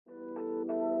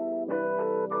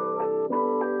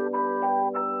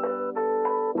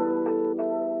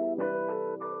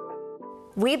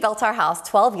We built our house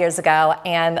 12 years ago,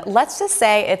 and let's just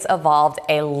say it's evolved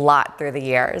a lot through the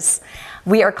years.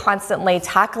 We are constantly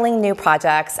tackling new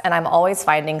projects, and I'm always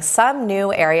finding some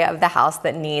new area of the house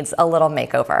that needs a little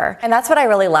makeover. And that's what I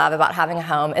really love about having a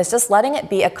home, is just letting it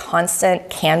be a constant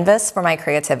canvas for my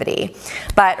creativity.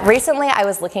 But recently I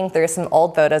was looking through some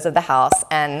old photos of the house,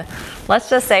 and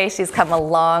let's just say she's come a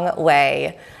long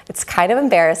way. It's kind of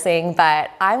embarrassing,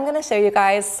 but I'm gonna show you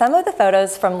guys some of the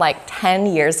photos from like 10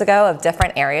 years ago of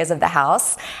different areas of the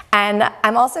house. And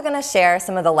I'm also gonna share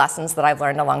some of the lessons that I've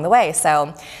learned along the way.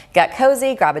 So get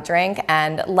cozy, grab a drink,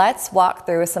 and let's walk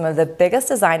through some of the biggest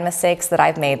design mistakes that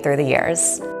I've made through the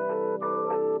years.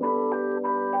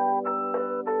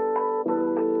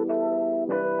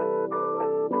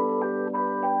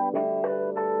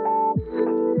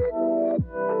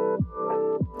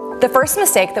 The first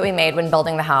mistake that we made when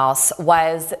building the house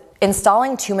was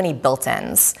installing too many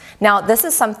built-ins. Now, this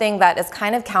is something that is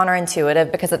kind of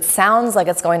counterintuitive because it sounds like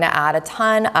it's going to add a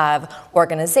ton of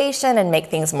organization and make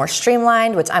things more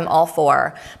streamlined, which I'm all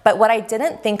for. But what I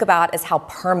didn't think about is how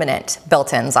permanent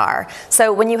built-ins are.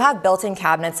 So when you have built-in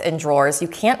cabinets and drawers, you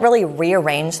can't really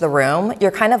rearrange the room. You're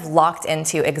kind of locked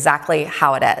into exactly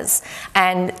how it is.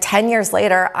 And 10 years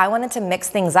later, I wanted to mix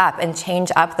things up and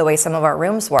change up the way some of our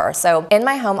rooms were. So in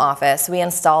my home office, we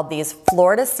installed these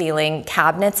floor-to-ceiling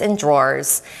cabinets and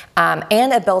drawers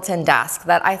and a built-in desk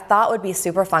that I thought would be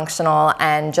super functional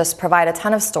and just provide a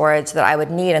ton of storage that I would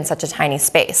need in such a tiny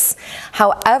space.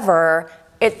 However,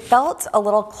 it felt a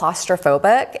little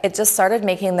claustrophobic. It just started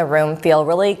making the room feel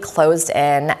really closed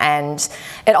in, and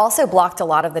it also blocked a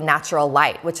lot of the natural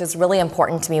light, which is really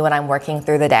important to me when I'm working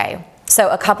through the day. So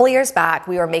a couple years back,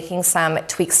 we were making some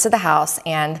tweaks to the house,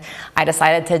 and I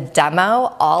decided to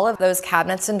demo all of those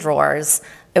cabinets and drawers.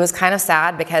 It was kind of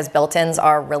sad because built-ins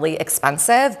are really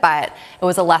expensive, but it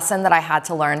was a lesson that I had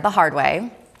to learn the hard way.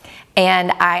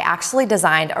 And I actually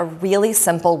designed a really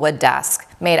simple wood desk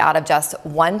made out of just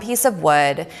one piece of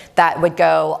wood that would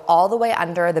go all the way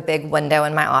under the big window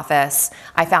in my office.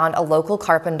 I found a local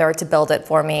carpenter to build it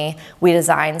for me. We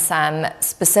designed some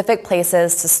specific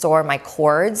places to store my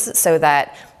cords so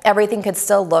that everything could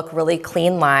still look really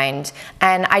clean lined.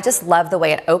 And I just love the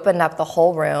way it opened up the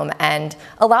whole room and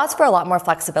allows for a lot more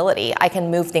flexibility. I can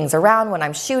move things around when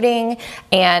I'm shooting,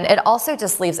 and it also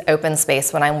just leaves open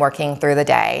space when I'm working through the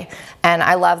day. And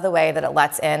I love the way that it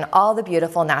lets in all the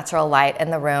beautiful natural light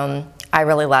in the room. I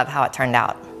really love how it turned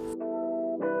out.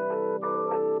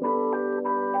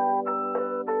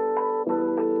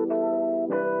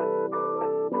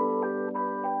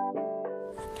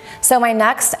 So my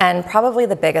next and probably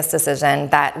the biggest decision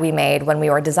that we made when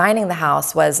we were designing the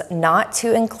house was not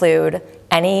to include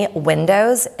any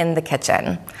windows in the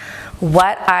kitchen.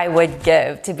 What I would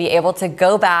give to be able to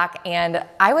go back and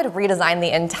I would redesign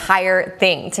the entire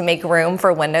thing to make room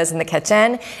for windows in the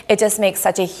kitchen. It just makes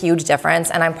such a huge difference,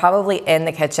 and I'm probably in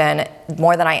the kitchen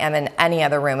more than I am in any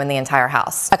other room in the entire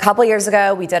house. A couple years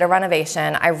ago, we did a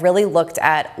renovation. I really looked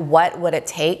at what would it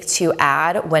take to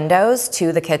add windows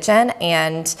to the kitchen,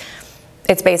 and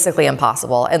it's basically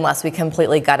impossible unless we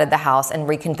completely gutted the house and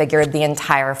reconfigured the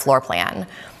entire floor plan.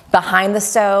 Behind the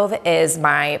stove is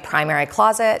my primary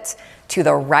closet. To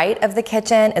the right of the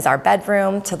kitchen is our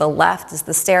bedroom. To the left is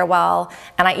the stairwell.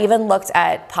 And I even looked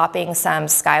at popping some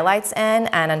skylights in,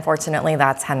 and unfortunately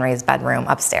that's Henry's bedroom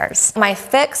upstairs. My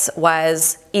fix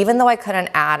was, even though I couldn't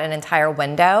add an entire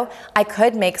window, I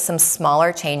could make some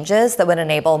smaller changes that would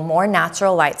enable more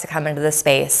natural light to come into the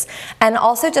space and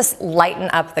also just lighten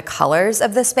up the colors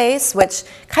of the space, which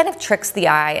kind of tricks the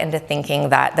eye into thinking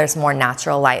that there's more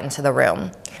natural light into the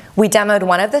room. We demoed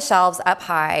one of the shelves up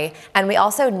high, and we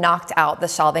also knocked out the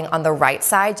shelving on the right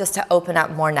side just to open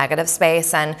up more negative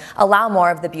space and allow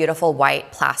more of the beautiful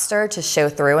white plaster to show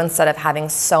through instead of having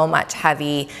so much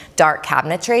heavy, dark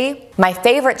cabinetry. My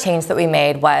favorite change that we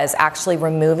made was actually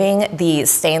removing the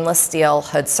stainless steel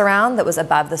hood surround that was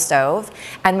above the stove,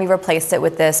 and we replaced it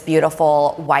with this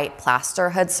beautiful white plaster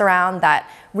hood surround that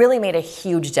really made a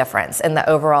huge difference in the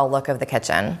overall look of the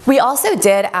kitchen. We also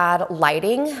did add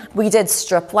lighting. We did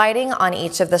strip lighting on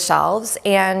each of the shelves,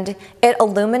 and it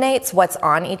illuminates what's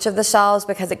on each of the shelves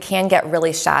because it can get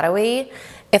really shadowy.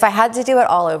 If I had to do it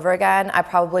all over again, I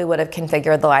probably would have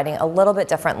configured the lighting a little bit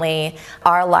differently.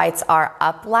 Our lights are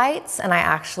up lights, and I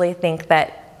actually think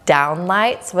that down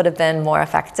lights would have been more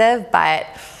effective, but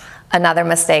another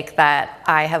mistake that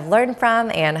I have learned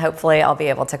from, and hopefully I'll be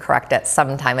able to correct it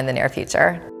sometime in the near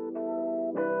future.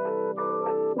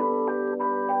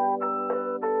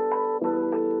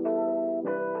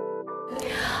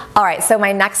 All right, so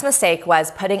my next mistake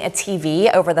was putting a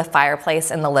TV over the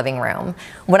fireplace in the living room.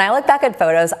 When I look back at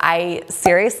photos, I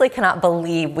seriously cannot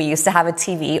believe we used to have a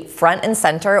TV front and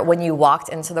center when you walked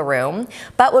into the room.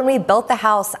 But when we built the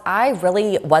house, I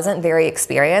really wasn't very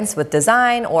experienced with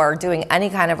design or doing any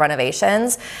kind of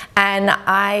renovations. And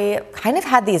I kind of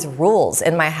had these rules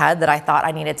in my head that I thought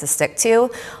I needed to stick to,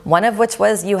 one of which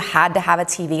was you had to have a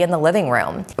TV in the living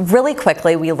room. Really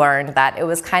quickly, we learned that it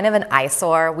was kind of an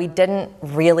eyesore. We didn't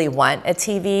really want a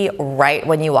TV right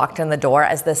when you walked in the door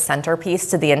as the centerpiece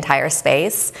to the entire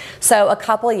space. So a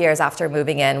couple years after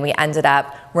moving in, we ended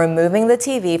up removing the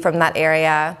TV from that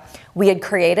area. We had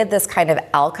created this kind of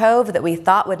alcove that we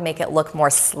thought would make it look more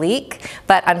sleek,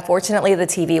 but unfortunately the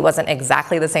TV wasn't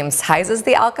exactly the same size as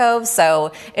the alcove,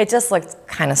 so it just looked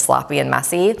kind of sloppy and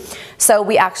messy. So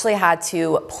we actually had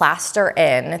to plaster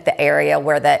in the area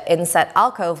where the inset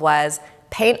alcove was,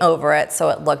 paint over it so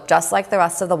it looked just like the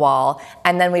rest of the wall,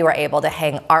 and then we were able to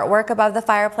hang artwork above the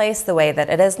fireplace the way that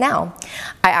it is now.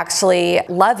 I actually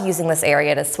love using this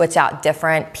area to switch out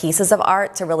different pieces of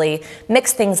art to really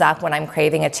mix things up when I'm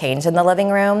craving a change in the living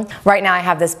room. Right now I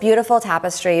have this beautiful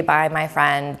tapestry by my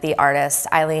friend, the artist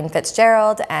Eileen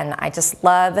Fitzgerald, and I just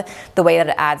love the way that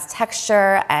it adds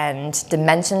texture and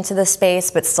dimension to the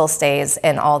space, but still stays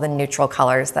in all the neutral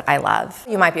colors that I love.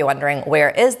 You might be wondering, where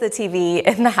is the TV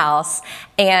in the house?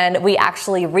 And we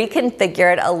actually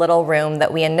reconfigured a little room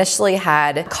that we initially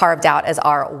had carved out as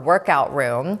our workout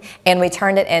room, and we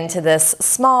turned it into this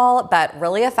small but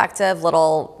really effective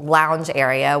little lounge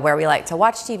area where we like to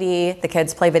watch TV. The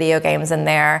kids play video games in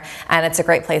there, and it's a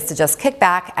great place to just kick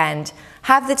back and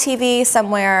have the TV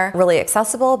somewhere really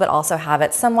accessible, but also have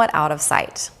it somewhat out of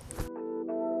sight.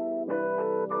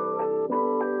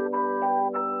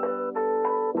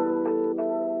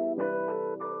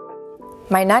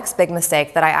 My next big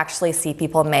mistake that I actually see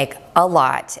people make a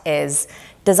lot is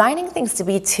designing things to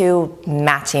be too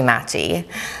matchy-matchy.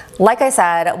 Like I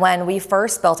said, when we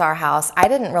first built our house, I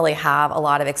didn't really have a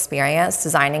lot of experience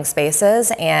designing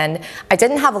spaces, and I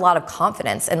didn't have a lot of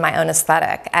confidence in my own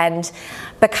aesthetic. And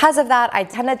because of that, I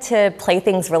tended to play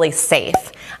things really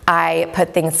safe. I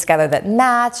put things together that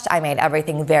matched, I made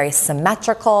everything very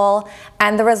symmetrical,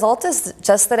 and the result is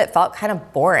just that it felt kind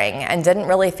of boring and didn't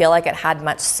really feel like it had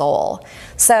much soul.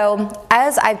 So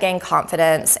as I've gained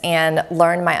confidence and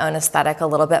learned my own aesthetic a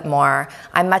little bit more,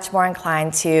 I'm much more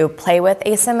inclined to play with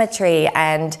asymmetry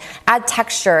and add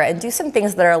texture and do some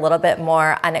things that are a little bit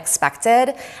more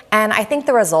unexpected. And I think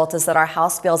the result is that our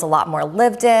house feels a lot more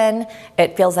lived in,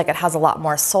 it feels like it has a lot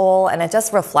more soul, and it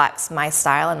just reflects my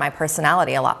style and my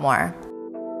personality a lot more.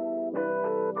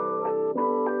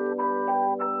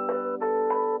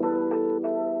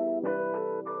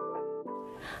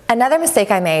 Another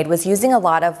mistake I made was using a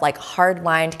lot of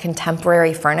hard-lined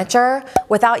contemporary furniture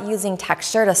without using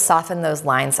texture to soften those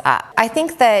lines up. I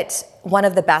think that one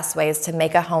of the best ways to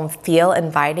make a home feel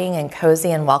inviting and cozy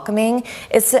and welcoming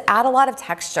is to add a lot of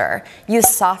texture. Use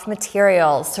soft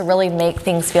materials to really make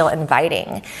things feel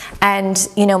inviting. And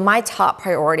my top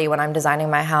priority when I'm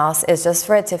designing my house is just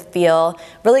for it to feel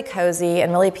really cozy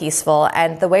and really peaceful.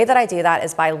 And the way that I do that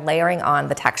is by layering on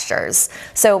the textures.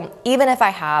 So even if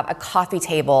I have a coffee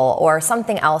table or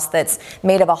something else that's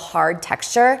made of a hard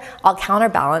texture, I'll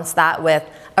counterbalance that with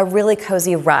a really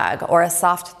cozy rug or a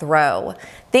soft throw.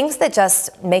 Things that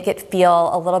just make it feel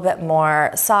a little bit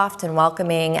more soft and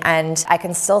welcoming, and I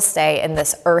can still stay in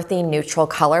this earthy, neutral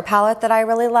color palette that I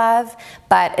really love,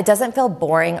 but it doesn't feel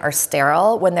boring or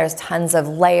sterile when there's tons of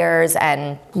layers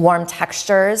and warm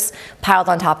textures piled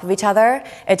on top of each other.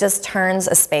 It just turns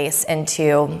a space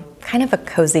into kind of a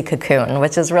cozy cocoon,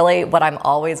 which is really what I'm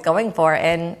always going for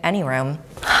in any room.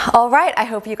 All right, I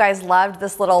hope you guys loved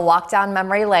this little walk down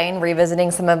memory lane,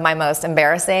 revisiting some of my most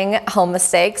embarrassing home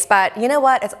mistakes, but you know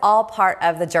what? It's all part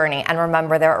of the journey, and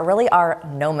remember, there really are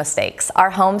no mistakes.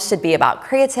 Our homes should be about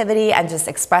creativity and just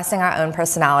expressing our own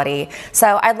personality.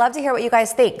 So I'd love to hear what you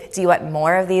guys think. Do you want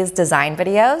more of these design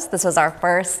videos? This was our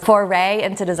first foray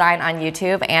into design on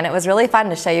YouTube, and it was really fun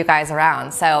to show you guys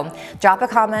around. So drop a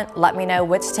comment, let me know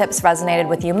which tips resonated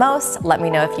with you most. Let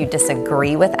me know if you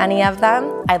disagree with any of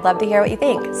them. I'd love to hear what you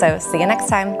think. So see you next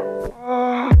time.